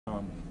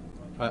Um,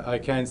 I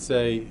can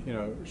say,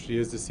 she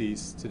is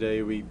deceased.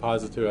 Today we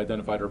positively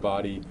identified her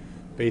body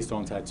based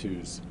on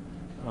tattoos.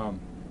 Um,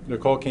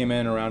 Nicole came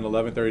in around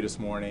 11:30 this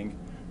morning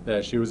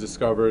that she was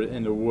discovered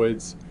in the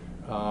woods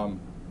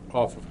um,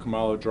 off of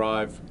Kamalo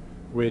Drive,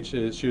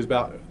 she was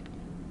about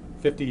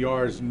 50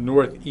 yards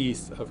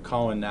northeast of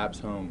Colin Knapp's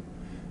home.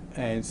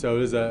 And so it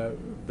was a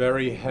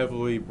very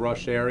heavily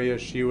brushed area.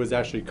 She was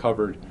actually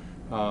covered.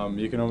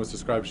 You can almost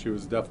describe she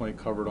was definitely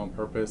covered on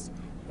purpose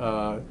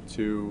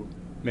to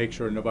make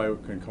sure nobody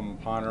can come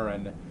upon her.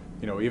 And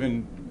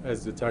even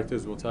as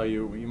detectives will tell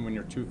you, even when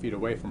you're 2 feet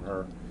away from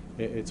her,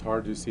 it's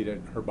hard to see that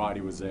her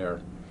body was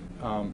there.